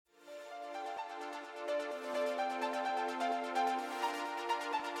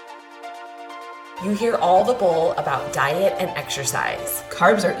You hear all the bull about diet and exercise.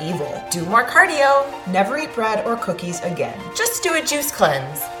 Carbs are evil. Do more cardio. Never eat bread or cookies again. Just do a juice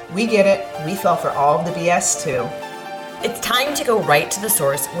cleanse. We get it. We fell for all of the BS too. It's time to go right to the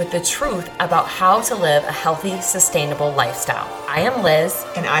source with the truth about how to live a healthy, sustainable lifestyle. I am Liz.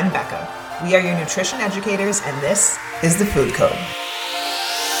 And I'm Becca. We are your nutrition educators, and this is The Food Code.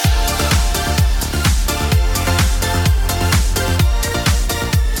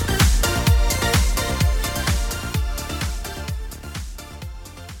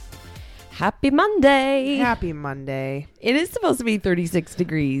 Happy Monday. Happy Monday. It is supposed to be 36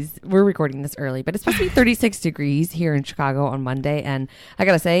 degrees. We're recording this early, but it's supposed to be 36 degrees here in Chicago on Monday. And I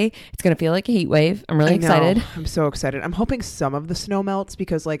got to say, it's going to feel like a heat wave. I'm really excited. I'm so excited. I'm hoping some of the snow melts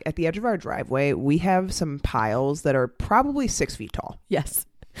because like at the edge of our driveway, we have some piles that are probably 6 feet tall. Yes.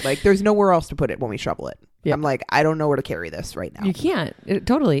 Like there's nowhere else to put it when we shovel it. Yeah. I'm like, I don't know where to carry this right now. You can't.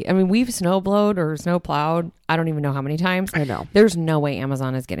 Totally. I mean, we've snow blowed or snow plowed. I don't even know how many times. I know. There's no way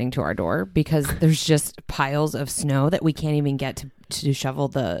Amazon is getting to our door because there's just piles of snow that we can't even get to shovel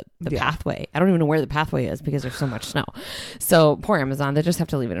the pathway. I don't even know where the pathway is because there's so much snow. So poor Amazon, they just have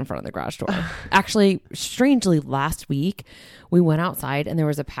to leave it in front of the garage door. Actually, strangely, last week we went outside and there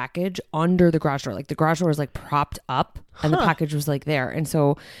was a package under the garage door. Like the garage door was like propped up and the package was like there. And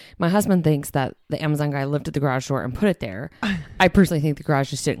so my husband thinks that the Amazon guy lifted the garage door and put it there. I personally think the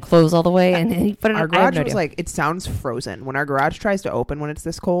garage just didn't close all the way and he put it Our garage was like, it sounds frozen. When our garage tries to open when it's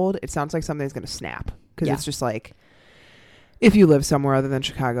this cold, it sounds like something's going to snap because it's just like, if you live somewhere other than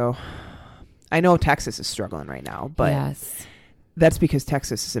Chicago, I know Texas is struggling right now, but yes. That's because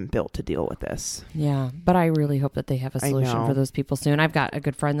Texas isn't built to deal with this. Yeah, but I really hope that they have a solution for those people soon. I've got a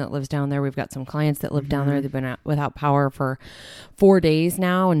good friend that lives down there. We've got some clients that live down there. They've been without power for 4 days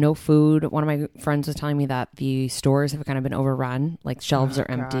now and no food. One of my friends was telling me that the stores have kind of been overrun, like shelves are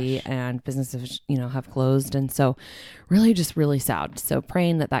empty and businesses, have closed. And so really just really sad. So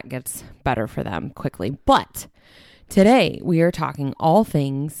praying that gets better for them quickly. But today we are talking all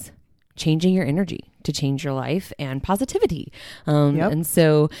things changing your energy to change your life and positivity. And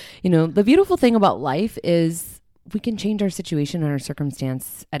so, the beautiful thing about life is we can change our situation and our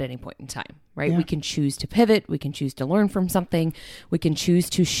circumstance at any point in time, right? Yeah. We can choose to pivot. We can choose to learn from something. We can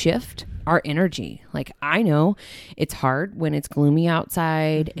choose to shift our energy. Like I know it's hard when it's gloomy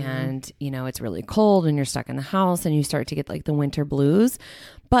outside and, it's really cold and you're stuck in the house and you start to get like the winter blues,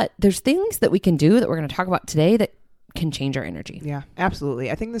 but there's things that we can do that we're going to talk about today that can change our energy. Yeah, absolutely.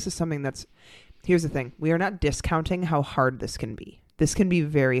 I think this is something here's the thing. We are not discounting how hard this can be. This can be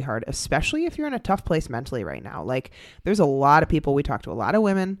very hard, especially if you're in a tough place mentally right now. Like there's a lot of people, we talk to a lot of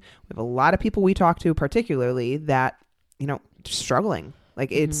women. We have a lot of people we talk to particularly that, struggling.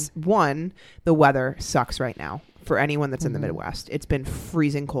 Like it's one, the weather sucks right now for anyone that's in the Midwest. It's been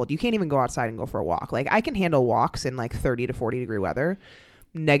freezing cold. You can't even go outside and go for a walk. Like I can handle walks in like 30 to 40 degree weather.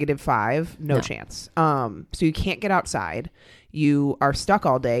 -5, no chance. So you can't get outside. You are stuck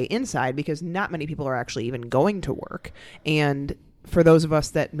all day inside because not many people are actually even going to work. And for those of us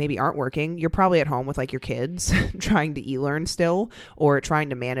that maybe aren't working, you're probably at home with like your kids trying to e-learn still or trying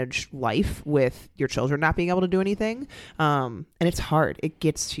to manage life with your children not being able to do anything. And it's hard. It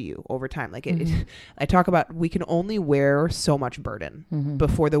gets to you over time. Like I talk about, we can only wear so much burden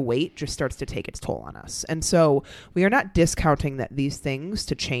before the weight just starts to take its toll on us. And so we are not discounting that these things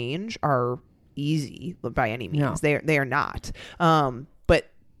to change are easy by any means. No. They are not. But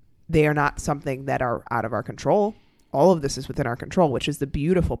they are not something that are out of our control. All of this is within our control, which is the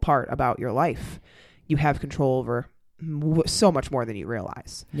beautiful part about your life. You have control over so much more than you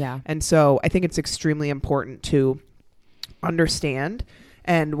realize. Yeah. And so I think it's extremely important to understand.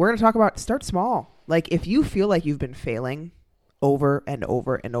 And we're going to talk about start small. Like if you feel like you've been failing over and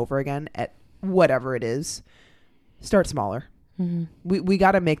over and over again at whatever it is, start smaller. We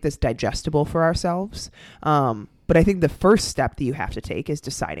got to make this digestible for ourselves. But I think the first step that you have to take is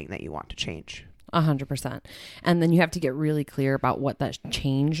deciding that you want to change. 100%. And then you have to get really clear about what that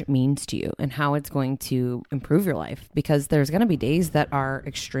change means to you and how it's going to improve your life, because there's going to be days that are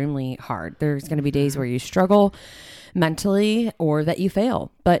extremely hard. There's going to be days where you struggle mentally or that you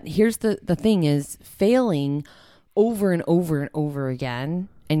fail. But here's the thing is failing over and over and over again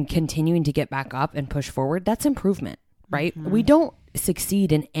and continuing to get back up and push forward. That's improvement, right? We don't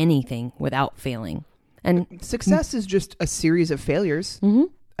succeed in anything without failing. And success is just a series of failures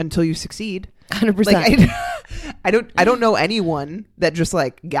until you succeed. 100%. Like I don't know anyone that just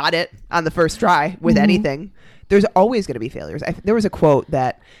like got it on the first try with anything. There's always going to be failures. There was a quote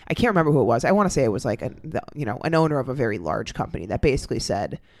that I can't remember who it was. I want to say it was like an owner of a very large company that basically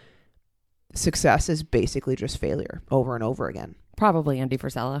said, success is basically just failure over and over again. Probably Andy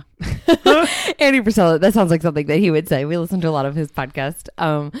Frisella. Andy Frisella, that sounds like something that he would say. We listen to a lot of his podcast.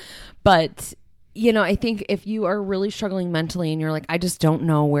 But, you know, I think if you are really struggling mentally and you're like, I just don't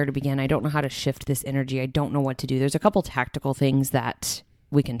know where to begin. I don't know how to shift this energy. I don't know what to do. There's a couple tactical things that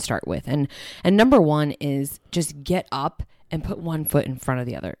we can start with. And number one is just get up and put one foot in front of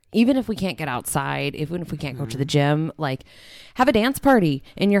the other. Even if we can't get outside, even if we can't go to the gym, like have a dance party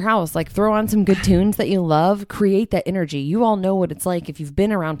in your house, like throw on some good tunes that you love, create that energy. You all know what it's like if you've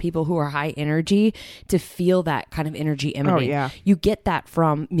been around people who are high energy to feel that kind of energy emanate. Oh, yeah. You get that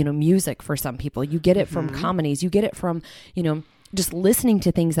from, you know, music for some people. You get it from comedies. You get it from, you know, just listening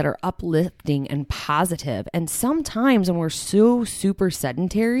to things that are uplifting and positive. And sometimes when we're so super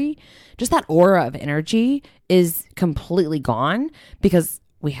sedentary, just that aura of energy is completely gone because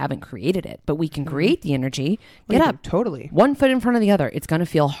we haven't created it, but we can create the energy. Get up. Totally. One foot in front of the other. It's going to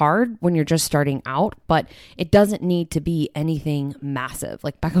feel hard when you're just starting out, but it doesn't need to be anything massive.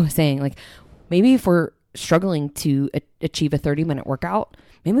 Like Becca was saying, like maybe if we're struggling to achieve a 30-minute workout,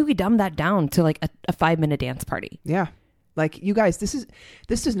 maybe we dumb that down to like a 5-minute dance party. Yeah. Like, you guys, this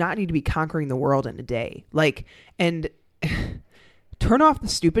does not need to be conquering the world in a day. Like, and turn off the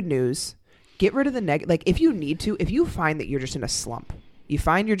stupid news, get rid of the negative. Like, if you need to, if you find that you're just in a slump, you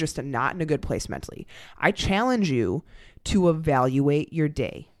find you're just not in a good place mentally, I challenge you to evaluate your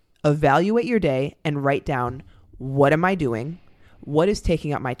day. Evaluate your day and write down, what am I doing? What is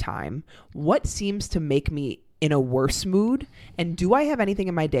taking up my time? What seems to make me in a worse mood? And do I have anything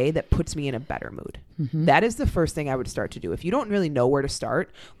in my day that puts me in a better mood? That is the first thing I would start to do. If you don't really know where to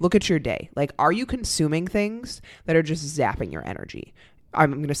start, look at your day. Like, are you consuming things that are just zapping your energy?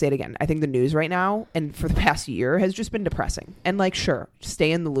 I'm going to say it again. I think the news right now and for the past year has just been depressing. And like, sure,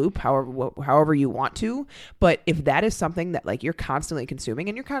 stay in the loop however you want to. But if that is something that like you're constantly consuming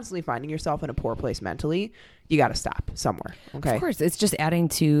and you're constantly finding yourself in a poor place mentally, you got to stop somewhere. Okay. Of course. It's just adding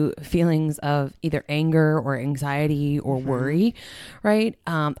to feelings of either anger or anxiety or worry, right?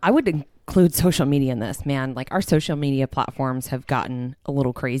 I would include social media in this, man. Like our social media platforms have gotten a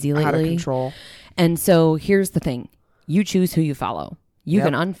little crazy lately. Out of control. And so here's the thing. You choose who you follow. You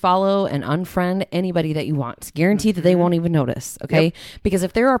can unfollow and unfriend anybody that you want. Guaranteed that they won't even notice, okay? Because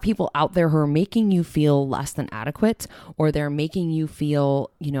if there are people out there who are making you feel less than adequate or they're making you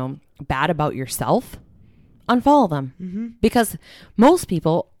feel, you know, bad about yourself, unfollow them. Because most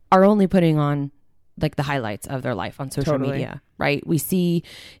people are only putting on like the highlights of their life on social media, right? We see,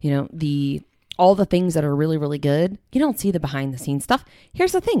 you know, all the things that are really, really good. You don't see the behind the scenes stuff.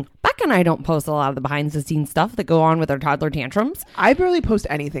 Here's the thing. Becca and I don't post a lot of the behind the scenes stuff that go on with our toddler tantrums. I barely post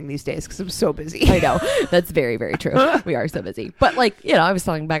anything these days because I'm so busy. I know. That's very, very true. We are so busy. But like, you know, I was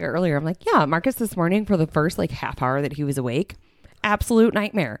telling Becca earlier, I'm like, yeah, Marcus this morning for the first like half hour that he was awake, absolute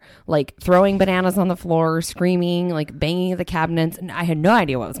nightmare, like throwing bananas on the floor, screaming, like banging the cabinets. And I had no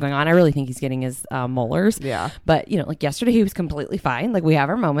idea what was going on. I really think he's getting his molars. Yeah. But, you know, like yesterday he was completely fine. Like we have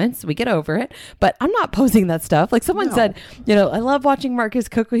our moments, we get over it. But I'm not posting that stuff. Like someone said, you know, I love watching Marcus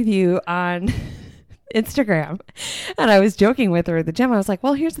cook with you on Instagram. And I was joking with her at the gym. I was like,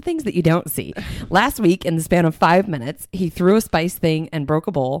 well, here's the things that you don't see. Last week, in the span of 5 minutes, he threw a spice thing and broke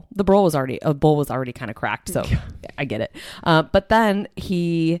a bowl. The bowl was already kind of cracked. So I get it. But then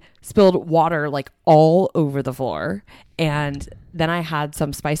he spilled water like all over the floor. And then I had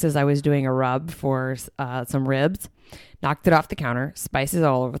some spices. I was doing a rub for some ribs. Knocked it off the counter, spices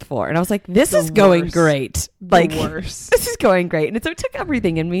all over the floor. And I was like, this is going great. Like, this is going great. And so it took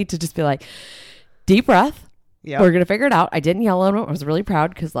everything in me to just be like, deep breath. We're going to figure it out. I didn't yell at him. I was really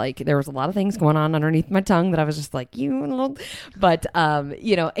proud because like there was a lot of things going on underneath my tongue that I was just like, but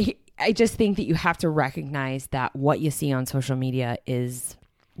you know, I just think that you have to recognize that what you see on social media is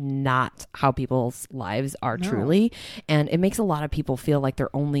not how people's lives are truly. And it makes a lot of people feel like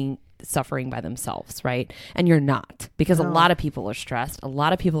they're only suffering by themselves, right? And you're not, because a lot of people are stressed. A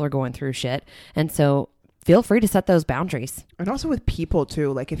lot of people are going through shit. And so feel free to set those boundaries. And also with people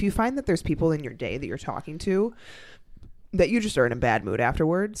too. Like if you find that there's people in your day that you're talking to that you just are in a bad mood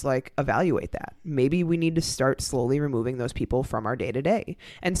afterwards, like evaluate that. Maybe we need to start slowly removing those people from our day to day.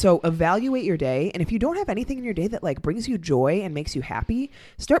 And so evaluate your day. And if you don't have anything in your day that like brings you joy and makes you happy,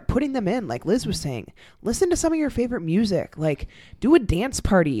 start putting them in. Like Liz was saying, listen to some of your favorite music, like do a dance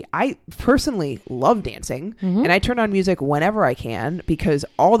party. I personally love dancing and I turn on music whenever I can because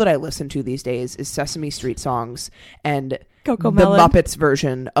all that I listen to these days is Sesame Street songs and Coco the Melon. Muppets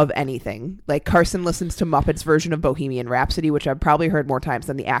version of anything. Like Carson listens to Muppets version of Bohemian Rhapsody, which I've probably heard more times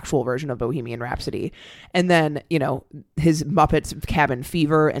than the actual version of Bohemian Rhapsody. And then, you know, his Muppets Cabin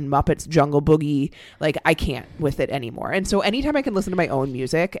Fever and Muppets Jungle Boogie, like I can't with it anymore. And so anytime I can listen to my own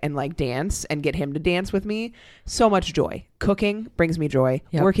music and like dance and get him to dance with me, so much joy. cooking brings me joy.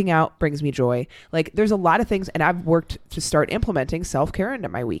 Yep. Working out brings me joy. Like there's a lot of things, and I've worked to start implementing self-care into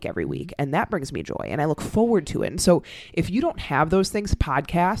my week every week, and that brings me joy, and I look forward to it. And so if you don't have those things,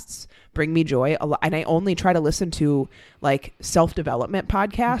 podcasts bring me joy a lot. And I only try to listen to like self-development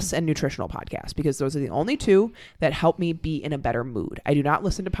podcasts and nutritional podcasts, because those are the only two that help me be in a better mood. I do not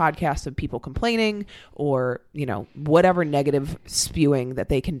listen to podcasts of people complaining or, you know, whatever negative spewing that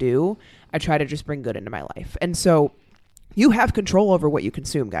they can do. I try to just bring good into my life. And so you have control over what you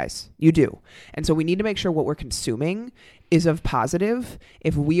consume, guys. You do. And so we need to make sure what we're consuming is of positive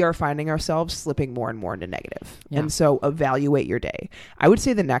if we are finding ourselves slipping more and more into negative. Yeah. And so evaluate your day. I would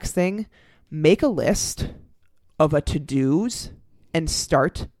say the next thing, make a list of a to-dos and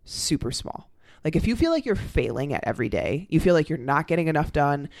start super small. Like if you feel like you're failing at every day, you feel like you're not getting enough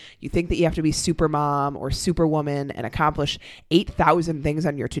done, you think that you have to be super mom or super woman and accomplish 8,000 things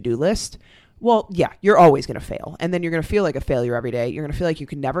on your to-do list, well, yeah, you're always going to fail. And then you're going to feel like a failure every day. You're going to feel like you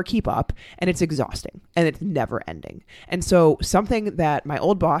can never keep up, and it's exhausting and it's never ending. And so something that my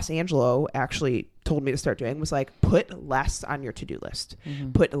old boss, Angelo, actually told me to start doing was like, put less on your to-do list.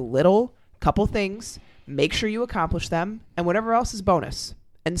 Mm-hmm. Put a little, couple things, make sure you accomplish them, and whatever else is bonus.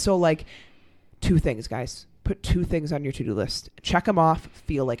 And so like 2 things, guys. Put 2 things on your to-do list. Check them off,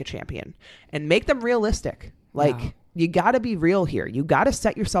 feel like a champion, and make them realistic. Like, wow. You got to be real here. You got to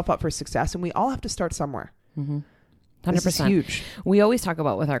set yourself up for success, and we all have to start somewhere. 100%. This is huge. We always talk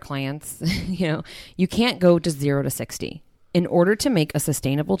about with our clients, you know, you can't go to 0 to 60. In order to make a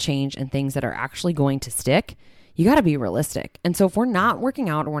sustainable change and things that are actually going to stick, you got to be realistic. And so if we're not working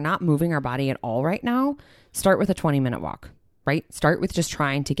out or we're not moving our body at all right now, start with a 20-minute walk, right? Start with just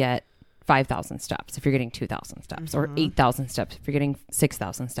trying to get 5,000 steps if you're getting 2,000 steps, or 8,000 steps if you're getting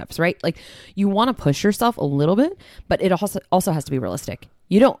 6,000 steps, right? Like you want to push yourself a little bit, but it also has to be realistic.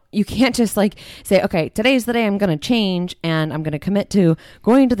 You can't just like say, okay, today's the day I'm going to change and I'm going to commit to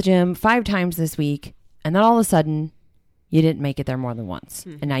going to the gym 5 times this week. And then all of a sudden you didn't make it there more than once.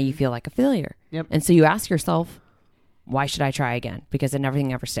 And now you feel like a failure. Yep. And so you ask yourself, why should I try again? Because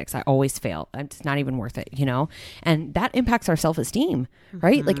everything ever sticks. I always fail. It's not even worth it, you know? And that impacts our self-esteem,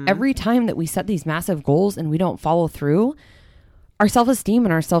 right? Like every time that we set these massive goals and we don't follow through, our self-esteem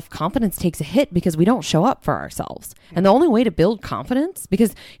and our self-confidence takes a hit because we don't show up for ourselves. And the only way to build confidence,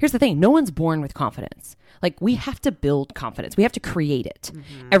 because here's the thing, no one's born with confidence. Like we have to build confidence. We have to create it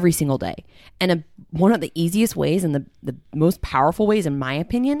every single day. And one of the easiest ways and the most powerful ways, in my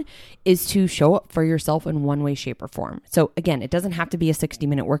opinion, is to show up for yourself in one way, shape, or form. So again, it doesn't have to be a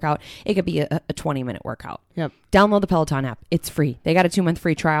 60-minute workout. It could be a 20-minute workout. Yep. Download the Peloton app. It's free. They got a 2-month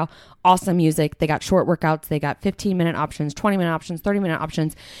free trial. Awesome music. They got short workouts. They got 15-minute options, 20-minute options, 30-minute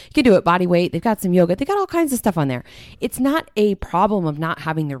options. You can do it body weight. They've got some yoga. They got all kinds of stuff on there. It's not a problem of not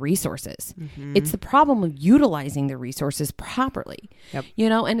having the resources. It's the problem of utilizing the resources properly. Yep. You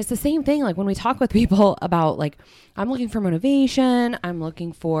know, and it's the same thing like when we talk with people about like, I'm looking for motivation. I'm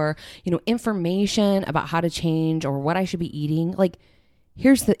looking for, you know, information about how to change or what I should be eating. Like,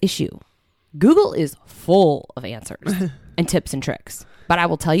 here's the issue. Google is full of answers and tips and tricks. But I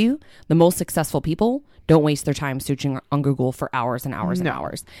will tell you, the most successful people don't waste their time searching on Google for hours and hours and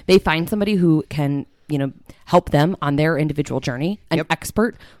hours. They find somebody who can, you know, help them on their individual journey, an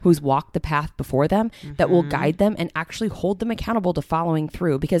expert who's walked the path before them that will guide them and actually hold them accountable to following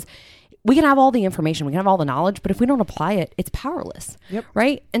through. Because we can have all the information, we can have all the knowledge, but if we don't apply it, it's powerless,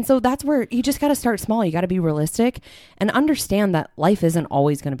 right? And so that's where you just got to start small. You got to be realistic and understand that life isn't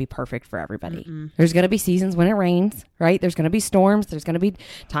always going to be perfect for everybody. There's going to be seasons when it rains, right? There's going to be storms. There's going to be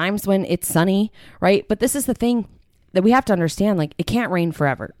times when it's sunny, right? But this is the thing that we have to understand, like it can't rain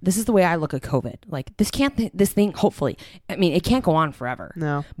forever. This is the way I look at COVID. Like this thing, hopefully, I mean, it can't go on forever.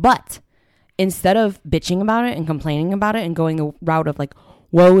 No. But instead of bitching about it and complaining about it and going the route of like,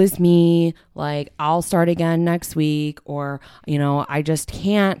 woe is me, like I'll start again next week, or, you know, I just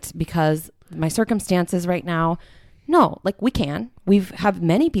can't because my circumstances right now. No, like we can. We have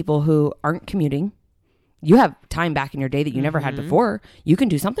many people who aren't commuting. You have time back in your day that you never had before. You can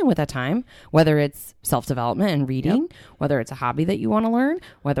do something with that time, whether it's self-development and reading, whether it's a hobby that you want to learn,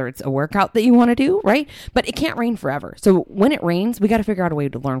 whether it's a workout that you want to do, right? But it can't rain forever. So when it rains, we got to figure out a way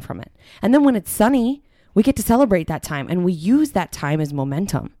to learn from it. And then when it's sunny, we get to celebrate that time, and we use that time as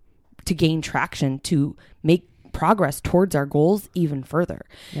momentum to gain traction, to make progress towards our goals even further.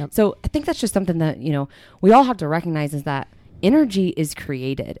 Yep. So I think that's just something that, you know, we all have to recognize is that energy is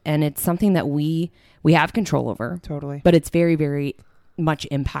created, and it's something that we have control over. Totally. But it's very, very much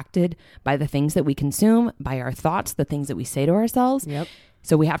impacted by the things that we consume, by our thoughts, the things that we say to ourselves. Yep.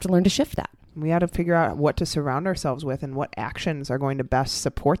 So we have to learn to shift that. We got to figure out what to surround ourselves with and what actions are going to best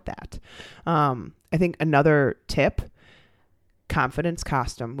support that. I think another tip, confidence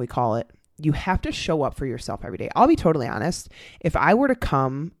costume, we call it. You have to show up for yourself every day. I'll be totally honest. If I were to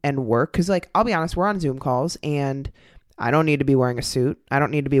come and work, because like, I'll be honest, we're on Zoom calls and I don't need to be wearing a suit. I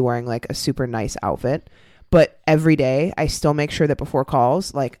don't need to be wearing like a super nice outfit. But every day I still make sure that before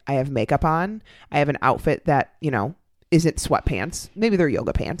calls, like I have makeup on. I have an outfit that, you know, isn't sweatpants. Maybe they're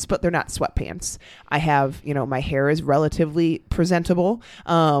yoga pants, but they're not sweatpants. I have, you know, my hair is relatively presentable.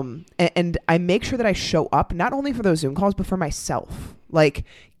 And I make sure that I show up not only for those Zoom calls, but for myself. Like,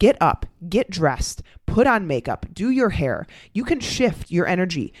 get up, get dressed, put on makeup, do your hair. You can shift your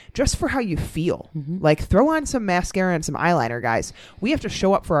energy just for how you feel. Like, throw on some mascara and some eyeliner, guys. We have to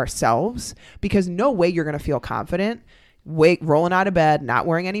show up for ourselves, because no way you're going to feel confident rolling out of bed, not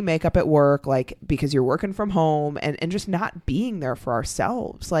wearing any makeup at work, like, because you're working from home, and just not being there for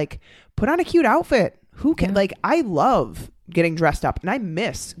ourselves. Like, put on a cute outfit. Who can, like, I love getting dressed up and I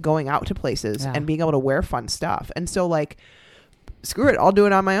miss going out to places and being able to wear fun stuff. And so, like, screw it, I'll do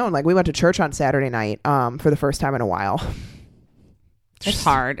it on my own. Like, we went to church on Saturday night for the first time in a while. It's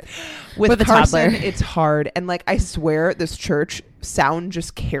hard. With a Carson, toddler. It's hard. And like, I swear this church sound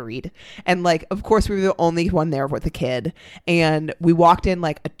just carried. And like, of course we were the only one there with a kid. And we walked in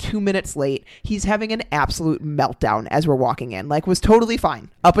like 2 minutes late. He's having an absolute meltdown as we're walking in. Like, was totally fine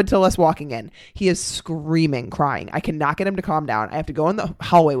up until us walking in. He is screaming, crying. I cannot get him to calm down. I have to go in the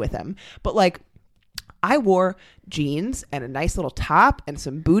hallway with him. But like, I wore jeans and a nice little top and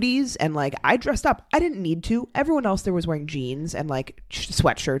some booties, and like, I dressed up. I didn't need to. Everyone else there was wearing jeans and like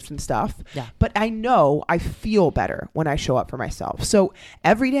sweatshirts and stuff. Yeah. But I know I feel better when I show up for myself. So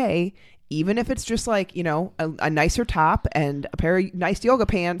every day, even if it's just like, you know, a nicer top and a pair of nice yoga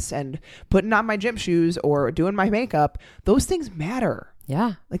pants and putting on my gym shoes or doing my makeup, those things matter.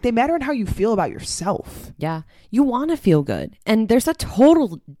 Yeah. Like, they matter in how you feel about yourself. Yeah. You want to feel good. And there's a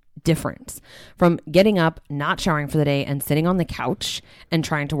total difference from getting up, not showering for the day, and sitting on the couch and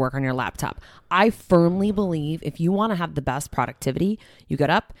trying to work on your laptop. I firmly believe if you want to have the best productivity, you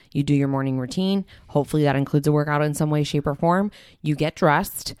get up, you do your morning routine. Hopefully that includes a workout in some way, shape, or form. You get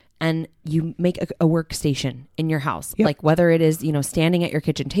dressed and you make a workstation in your house. Yep. Like, whether it is, you know, standing at your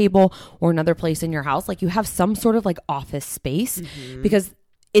kitchen table or another place in your house, like, you have some sort of like office space, because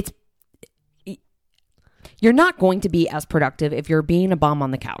you're not going to be as productive if you're being a bum on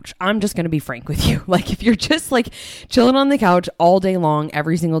the couch. I'm just going to be frank with you. Like, if you're just like chilling on the couch all day long,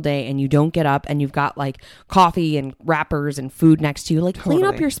 every single day, and you don't get up and you've got like coffee and wrappers and food next to you, like, clean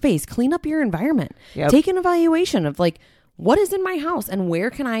up your space, clean up your environment, take an evaluation of like, what is in my house and where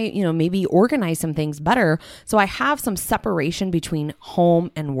can I, you know, maybe organize some things better so I have some separation between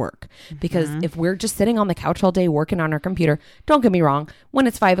home and work. Because if we're just sitting on the couch all day working on our computer, don't get me wrong, when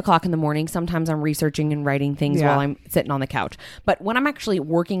it's 5 o'clock in the morning, sometimes I'm researching and writing things while I'm sitting on the couch. But when I'm actually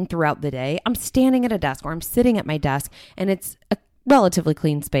working throughout the day, I'm standing at a desk or I'm sitting at my desk, and it's a relatively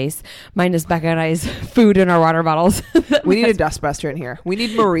clean space, minus Becca and I's food in our water bottles. We need a dustbuster in here. We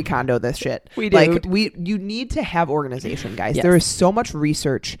need Marie Kondo this shit. We do. Like, you need to have organization, guys. Yes. There is so much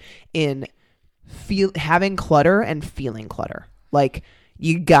research in having clutter and feeling clutter. Like,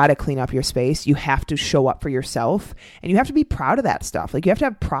 you got to clean up your space. You have to show up for yourself, and you have to be proud of that stuff. Like, you have to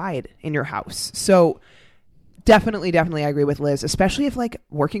have pride in your house. So definitely I agree with Liz, especially if like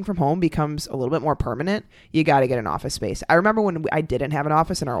working from home becomes a little bit more permanent. You got to get an office space. I remember when I didn't have an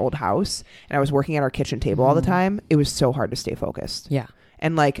office in our old house and I was working at our kitchen table all the time, it was so hard to stay focused. Yeah.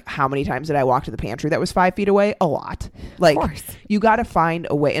 And like, how many times did I walk to the pantry that was 5 feet away? A lot. Like, you got to find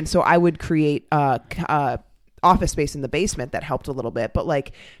a way. And so I would create office space in the basement that helped a little bit, but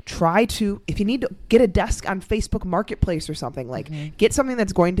like, try to, if you need to get a desk on Facebook Marketplace or something, like get something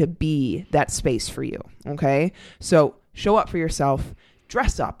that's going to be that space for you. Okay. So show up for yourself,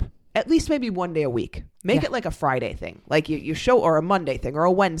 dress up at least maybe one day a week, make it like a Friday thing. Like you show, or a Monday thing or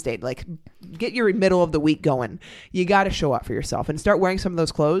a Wednesday, like get your middle of the week going. You got to show up for yourself and start wearing some of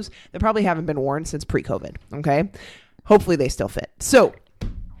those clothes that probably haven't been worn since pre-COVID. Okay. Hopefully they still fit. So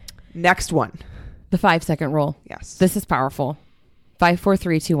next one. The 5-second rule. Yes. This is powerful. 5, 4,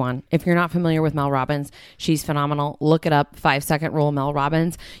 3, 2, 1. If you're not familiar with Mel Robbins, she's phenomenal. Look it up. 5-second rule, Mel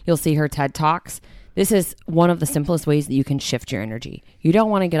Robbins. You'll see her TED Talks. This is one of the simplest ways that you can shift your energy. You don't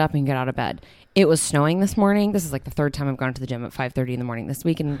want to get up and get out of bed. It was snowing this morning. This is like the third time I've gone to the gym at 5:30 in the morning this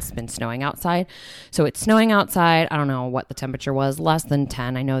week, and it's been snowing outside. So it's snowing outside. I don't know what the temperature was, less than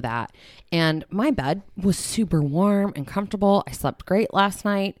 10. I know that. And my bed was super warm and comfortable. I slept great last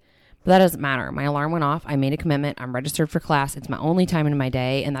night. But that doesn't matter. My alarm went off. I made a commitment. I'm registered for class. It's my only time in my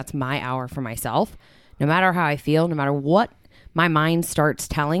day, and that's my hour for myself. No matter how I feel, no matter what my mind starts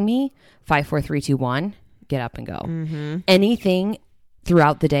telling me, 5, 4, 3, 2, 1, get up and go. Anything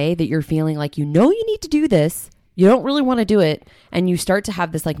throughout the day that you're feeling like you know you need to do this, You don't really want to do it. And you start to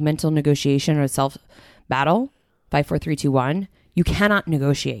have this like mental negotiation or self battle, 5, 4, 3, 2, 1. You cannot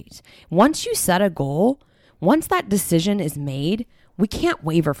negotiate. Once you set a goal, once that decision is made, we can't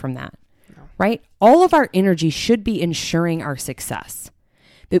waver from that, right? All of our energy should be ensuring our success.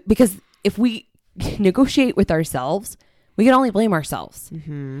 Because if we negotiate with ourselves, we can only blame ourselves.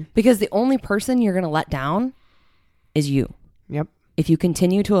 Because the only person you're going to let down is you. Yep. If you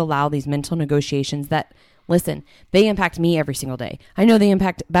continue to allow these mental negotiations that, listen, they impact me every single day. I know they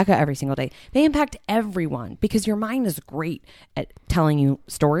impact Becca every single day. They impact everyone because your mind is great at telling you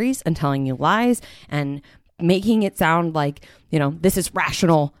stories and telling you lies and making it sound like, this is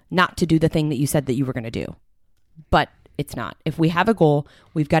rational not to do the thing that you said that you were going to do. But it's not. If we have a goal,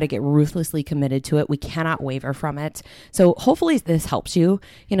 we've got to get ruthlessly committed to it. We cannot waver from it. So hopefully this helps you,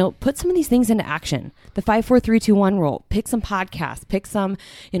 put some of these things into action. The 5, 4, 3, 2, 1 rule. Pick some podcasts, pick some,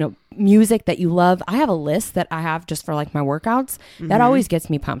 music that you love. I have a list that I have just for like my workouts. That always gets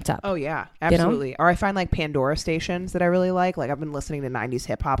me pumped up. Oh yeah, absolutely. Or I find like Pandora stations that I really like. Like I've been listening to 90s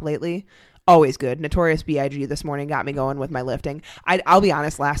hip hop lately. Always good. Notorious B.I.G. this morning got me going with my lifting. I'll be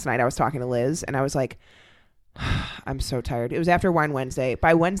honest, last night I was talking to Liz and I was like, I'm so tired. It was after Wine Wednesday.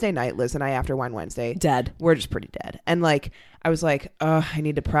 By Wednesday night, Liz and I, after Wine Wednesday, dead. We're just pretty dead. And like, I was like, I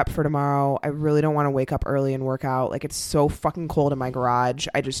need to prep for tomorrow. I really don't want to wake up early and work out. Like, it's so fucking cold in my garage.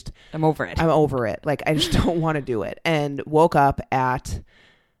 I'm over it. I'm over it. Like, I just don't want to do it. And woke up at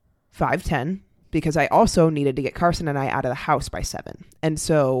 5:10 because I also needed to get Carson and I out of the house by 7. And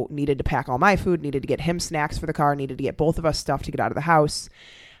so needed to pack all my food, needed to get him snacks for the car, needed to get both of us stuff to get out of the house.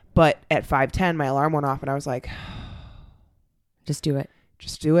 But at 5:10, my alarm went off and I was like, just do it.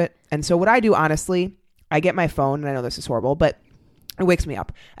 Just do it. And so what I do, honestly, I get my phone, and I know this is horrible, but it wakes me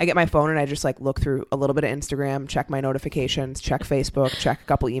up. I get my phone and I just like look through a little bit of Instagram, check my notifications, check Facebook, check a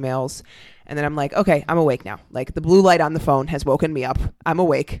couple emails. And then I'm like, okay, I'm awake now. Like the blue light on the phone has woken me up. I'm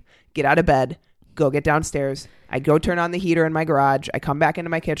awake. Get out of bed. Go get downstairs. I go turn on the heater in my garage. I come back into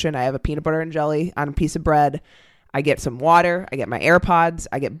my kitchen. I have a peanut butter and jelly on a piece of bread. I get some water, I get my AirPods,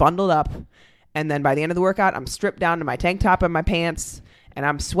 I get bundled up, and then by the end of the workout, I'm stripped down to my tank top and my pants, and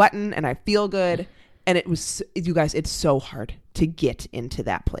I'm sweating, and I feel good, and it was, you guys, it's so hard to get into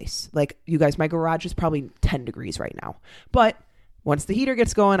that place. Like, you guys, my garage is probably 10 degrees right now, but once the heater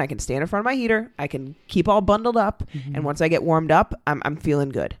gets going, I can stand in front of my heater, I can keep all bundled up, and once I get warmed up, I'm feeling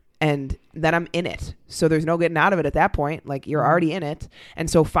good. And then I'm in it. So there's no getting out of it at that point. Like you're already in it. And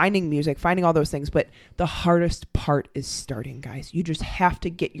so finding music, finding all those things. But the hardest part is starting, guys. You just have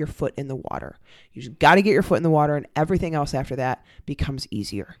to get your foot in the water. You just got to get your foot in the water, and everything else after that becomes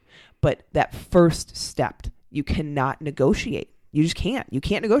easier. But that first step, you cannot negotiate. You just can't. You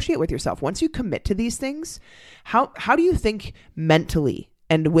can't negotiate with yourself. Once you commit to these things, how do you think mentally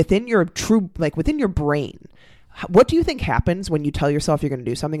and within your within your brain, what do you think happens when you tell yourself you're going to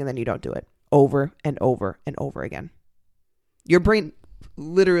do something and then you don't do it over and over and over again? Your brain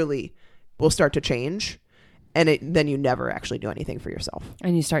literally will start to change, and then you never actually do anything for yourself.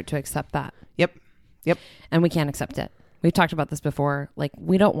 And you start to accept that. Yep. And we can't accept it. We've talked about this before. Like,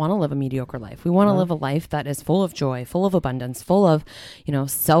 we don't want to live a mediocre life. We want to live a life that is full of joy, full of abundance, full of,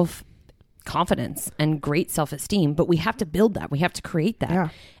 self-confidence and great self-esteem. But we have to build that. We have to create that. Yeah.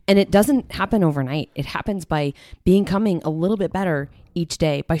 And it doesn't happen overnight. It happens by becoming a little bit better each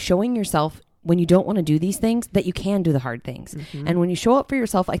day, by showing yourself when you don't want to do these things that you can do the hard things. And when you show up for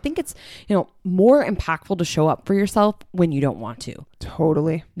yourself, I think it's, more impactful to show up for yourself when you don't want to.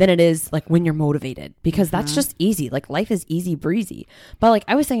 Totally. Than it is like when you're motivated, because that's just easy. Like life is easy breezy. But like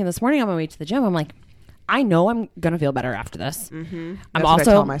I was saying this morning on my way to the gym, I'm like, I know I'm going to feel better after this. That's what I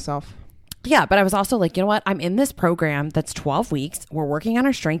tell myself. Yeah, but I was also like, you know what? I'm in this program that's 12 weeks. We're working on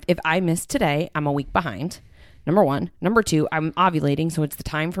our strength. If I miss today, I'm a week behind. Number one. Number two, I'm ovulating, so it's the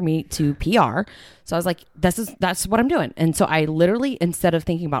time for me to PR. So I was like, that's what I'm doing. And so I literally, instead of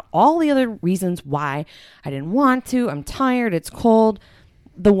thinking about all the other reasons why I didn't want to, I'm tired, it's cold,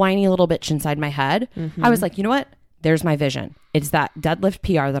 the whiny little bitch inside my head, I was like, you know what? There's my vision. It's that deadlift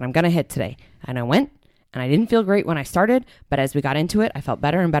PR that I'm going to hit today. And I went. And I didn't feel great when I started, but as we got into it, I felt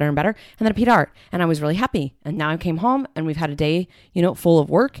better and better and better. And then I PR'd, and I was really happy. And now I came home and we've had a day, full of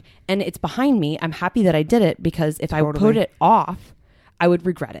work, and it's behind me. I'm happy that I did it, because if I put it off, I would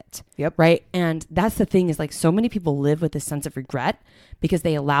regret it. Yep. Right. And that's the thing, is like so many people live with this sense of regret because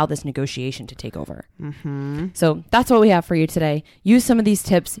they allow this negotiation to take over. So that's what we have for you today. Use some of these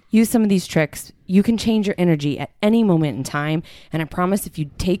tips, use some of these tricks. You can change your energy at any moment in time. And I promise if you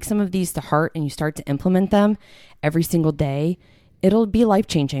take some of these to heart and you start to implement them every single day, it'll be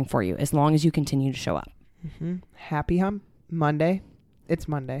life-changing for you as long as you continue to show up. Happy Hump Monday. It's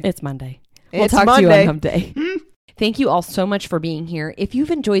Monday. It's Monday. We'll talk to you on Hump Day. Thank you all so much for being here. If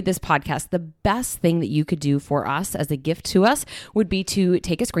you've enjoyed this podcast, the best thing that you could do for us as a gift to us would be to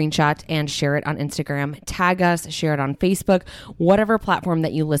take a screenshot and share it on Instagram, tag us, share it on Facebook, whatever platform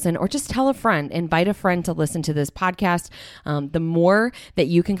that you listen, or just tell a friend, invite a friend to listen to this podcast. The more that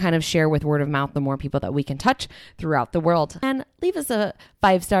you can kind of share with word of mouth, the more people that we can touch throughout the world. And leave us a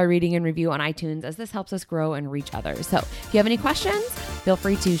 5-star rating and review on iTunes, as this helps us grow and reach others. So if you have any questions, feel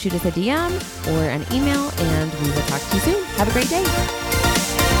free to shoot us a DM or an email, and we will talk to you soon. Have a great day.